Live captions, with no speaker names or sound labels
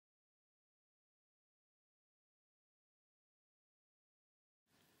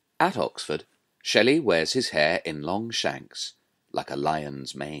At Oxford, Shelley wears his hair in long shanks, like a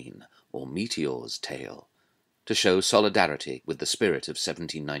lion's mane or meteor's tail, to show solidarity with the spirit of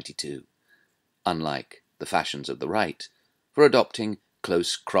 1792, unlike the fashions of the right, for adopting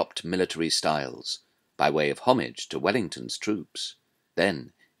close-cropped military styles by way of homage to Wellington's troops,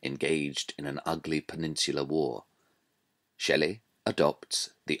 then engaged in an ugly peninsular war. Shelley adopts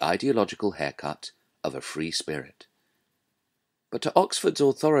the ideological haircut of a free spirit. But to Oxford's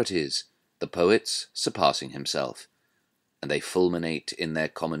authorities, the poet's surpassing himself, and they fulminate in their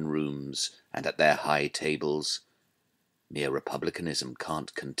common rooms and at their high tables. Mere republicanism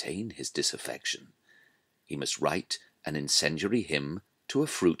can't contain his disaffection. He must write an incendiary hymn to a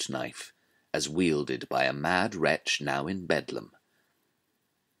fruit knife, as wielded by a mad wretch now in Bedlam.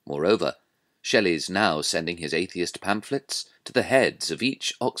 Moreover, Shelley's now sending his atheist pamphlets to the heads of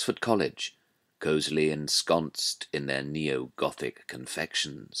each Oxford college, cosily ensconced in their neo-Gothic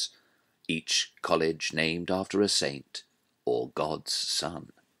confections, each college named after a saint or God's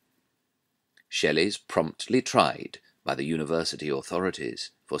son. Shelley's promptly tried by the university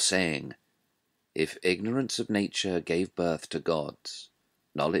authorities for saying, "If ignorance of nature gave birth to gods,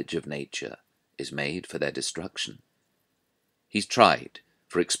 knowledge of nature is made for their destruction." He's tried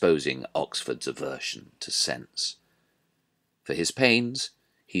for exposing Oxford's aversion to sense. For his pains,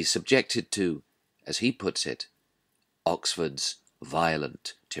 he's subjected to, as he puts it, Oxford's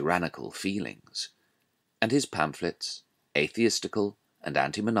violent, tyrannical feelings, and his pamphlets, atheistical and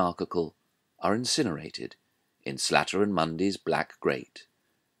anti-monarchical, are incinerated in Slatter and Mundy's black grate.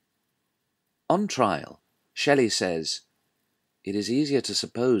 On trial, Shelley says, "It is easier to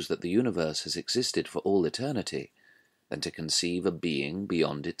suppose that the universe has existed for all eternity than to conceive a being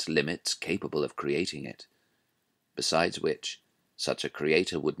beyond its limits capable of creating it, besides which such a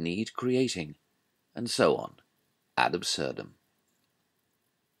creator would need creating, and so on, ad absurdum."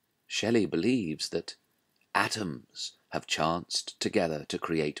 Shelley believes that atoms have chanced together to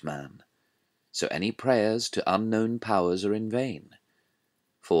create man, so any prayers to unknown powers are in vain,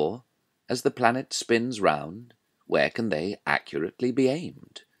 for, as the planet spins round, where can they accurately be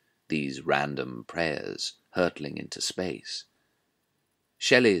aimed, these random prayers hurtling into space?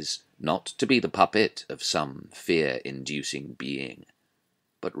 Shelley's not to be the puppet of some fear-inducing being,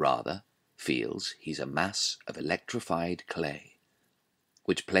 but rather feels he's a mass of electrified clay,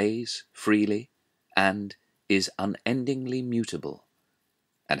 which plays freely and is unendingly mutable,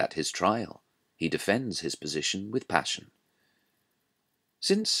 and at his trial he defends his position with passion.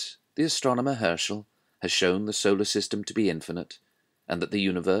 Since the astronomer Herschel has shown the solar system to be infinite, and that the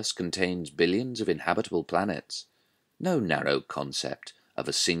universe contains billions of inhabitable planets, no narrow concept of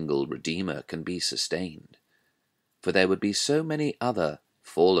a single Redeemer can be sustained, for there would be so many other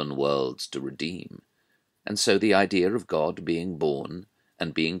fallen worlds to redeem, and so the idea of God being born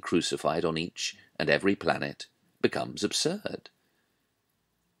and being crucified on each and every planet becomes absurd.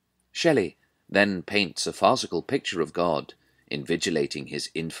 Shelley then paints a farcical picture of God invigilating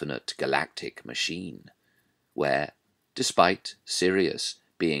his infinite galactic machine, where, despite Sirius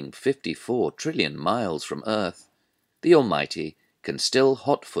being 54 trillion miles from Earth, the Almighty can still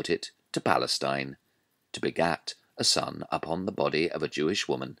hot-foot it to Palestine, to begat a son upon the body of a Jewish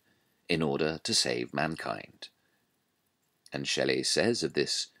woman, in order to save mankind. And Shelley says of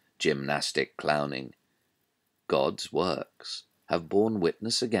this gymnastic clowning, "God's works have borne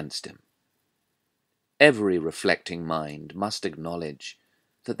witness against him." Every reflecting mind must acknowledge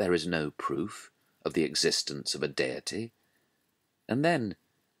that there is no proof of the existence of a deity, and then,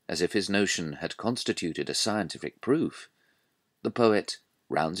 as if his notion had constituted a scientific proof, the poet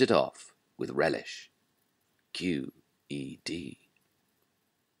rounds it off with relish. Q.E.D.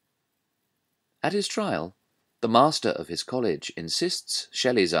 At his trial, the master of his college insists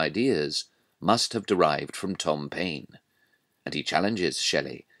Shelley's ideas must have derived from Tom Paine, and he challenges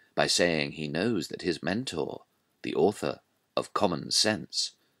Shelley by saying he knows that his mentor, the author of Common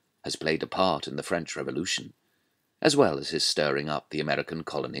Sense, has played a part in the French Revolution, as well as his stirring up the American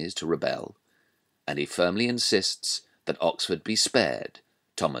colonies to rebel, and he firmly insists that Oxford be spared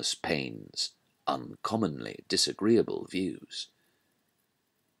Thomas Paine's uncommonly disagreeable views.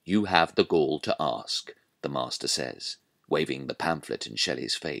 "You have the gall to ask," the master says, waving the pamphlet in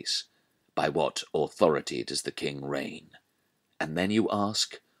Shelley's face, "by what authority does the king reign? And then you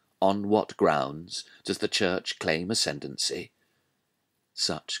ask, on what grounds does the church claim ascendancy?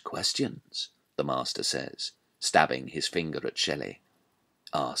 Such questions," the master says, stabbing his finger at Shelley,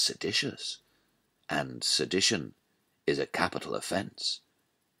 "are seditious, and sedition is a capital offence."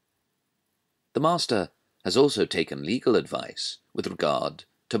 The master has also taken legal advice with regard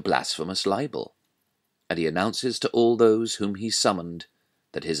to blasphemous libel, and he announces to all those whom he summoned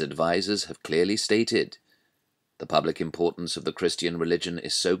that his advisers have clearly stated. The public importance of the Christian religion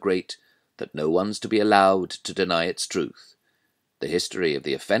is so great that no one's to be allowed to deny its truth. The history of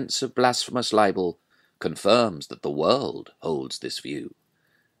the offence of blasphemous libel confirms that the world holds this view.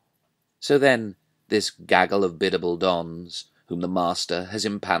 So then, this gaggle of biddable dons, whom the master has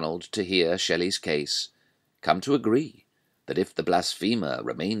impanelled to hear Shelley's case, come to agree that if the blasphemer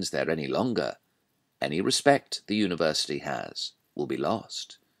remains there any longer, any respect the university has will be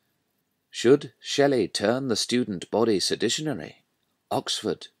lost. Should Shelley turn the student body seditionary,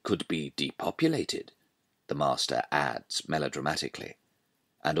 Oxford could be depopulated, the master adds melodramatically,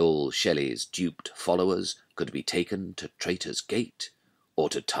 and all Shelley's duped followers could be taken to Traitor's Gate or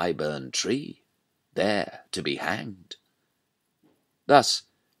to Tyburn Tree, there to be hanged. Thus,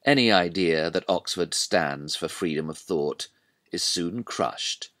 any idea that Oxford stands for freedom of thought is soon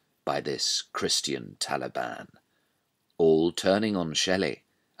crushed by this Christian Taliban, all turning on Shelley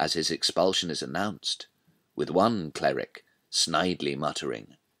as his expulsion is announced, with one cleric snidely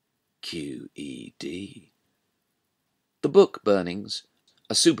muttering, QED. The book burnings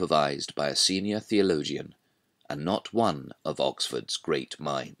are supervised by a senior theologian, and not one of Oxford's great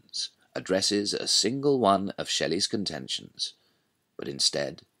minds addresses a single one of Shelley's contentions, but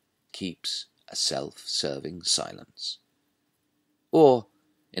instead keeps a self-serving silence. Or,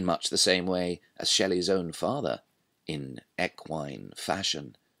 in much the same way as Shelley's own father, in equine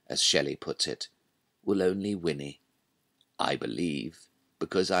fashion, as Shelley puts it, will only whinny, I believe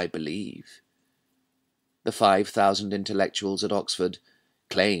because I believe. The 5,000 intellectuals at Oxford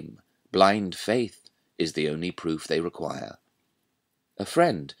claim blind faith is the only proof they require. A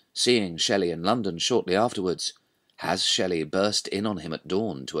friend, seeing Shelley in London shortly afterwards, has Shelley burst in on him at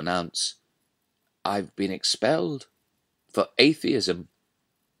dawn to announce, I've been expelled for atheism,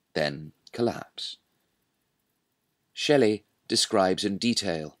 then collapse. Shelley describes in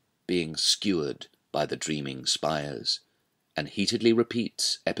detail being skewered by the dreaming spires, and heatedly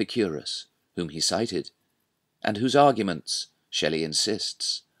repeats Epicurus, whom he cited, and whose arguments, Shelley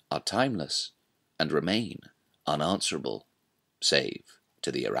insists, are timeless and remain unanswerable, save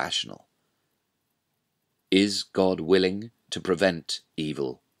to the irrational. Is God willing to prevent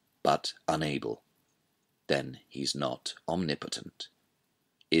evil, but unable? Then he's not omnipotent.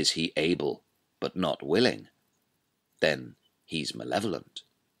 Is he able, but not willing? Then he's malevolent.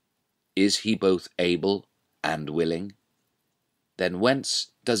 Is he both able and willing? Then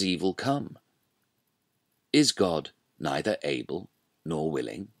whence does evil come? Is God neither able nor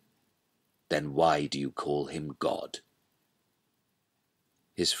willing? Then why do you call him God?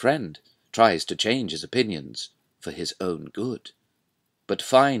 His friend tries to change his opinions for his own good, but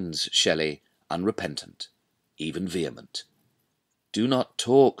finds Shelley unrepentant, even vehement. Do not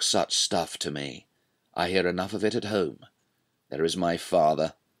talk such stuff to me. I hear enough of it at home. There is my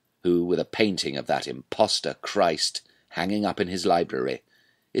father, who, with a painting of that impostor Christ hanging up in his library,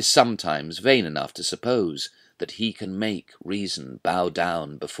 is sometimes vain enough to suppose that he can make reason bow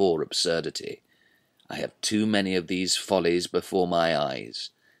down before absurdity. I have too many of these follies before my eyes.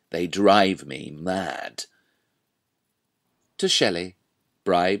 They drive me mad. To Shelley,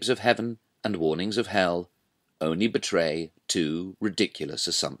 bribes of heaven and warnings of hell only betray two ridiculous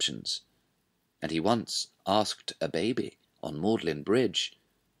assumptions, and he once asked a baby on Magdalen Bridge,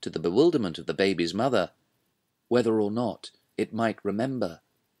 to the bewilderment of the baby's mother, whether or not it might remember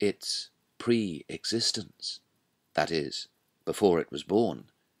its pre-existence, that is, before it was born,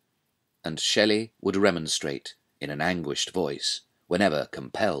 and Shelley would remonstrate in an anguished voice whenever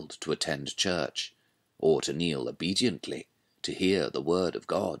compelled to attend church, or to kneel obediently to hear the word of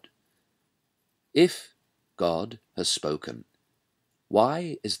God. If God has spoken,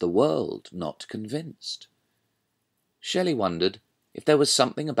 why is the world not convinced? Shelley wondered if there was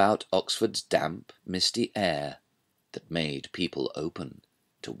something about Oxford's damp, misty air that made people open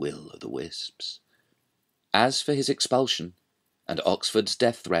to will-o'-the-wisps. As for his expulsion, and Oxford's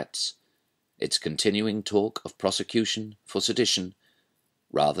death threats, its continuing talk of prosecution for sedition,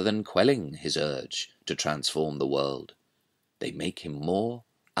 rather than quelling his urge to transform the world, they make him more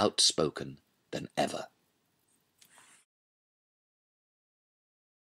outspoken than ever.